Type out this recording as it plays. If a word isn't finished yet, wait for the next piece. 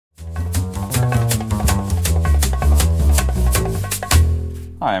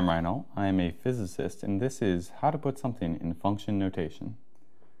Hi, I'm Ault. I am a physicist, and this is how to put something in function notation.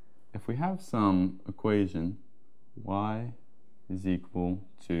 If we have some equation, y is equal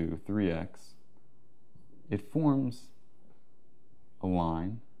to 3x, it forms a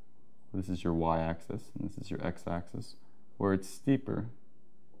line. This is your y-axis, and this is your x-axis, where it's steeper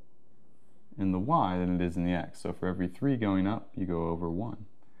in the y than it is in the x. So for every 3 going up, you go over 1.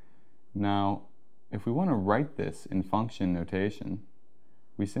 Now, if we want to write this in function notation,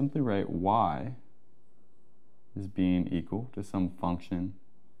 we simply write y as being equal to some function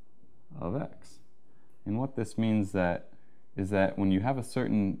of x. And what this means is that when you have a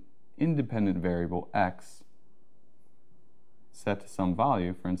certain independent variable x set to some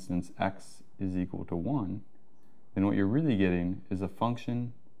value, for instance x is equal to 1, then what you're really getting is a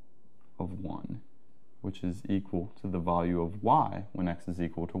function of 1, which is equal to the value of y when x is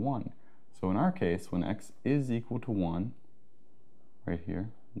equal to 1. So in our case, when x is equal to 1, right here,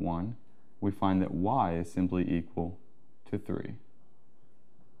 1, we find that y is simply equal to 3.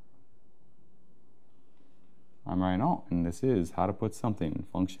 I'm Ault, and this is how to put something in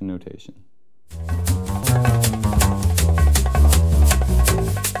function notation.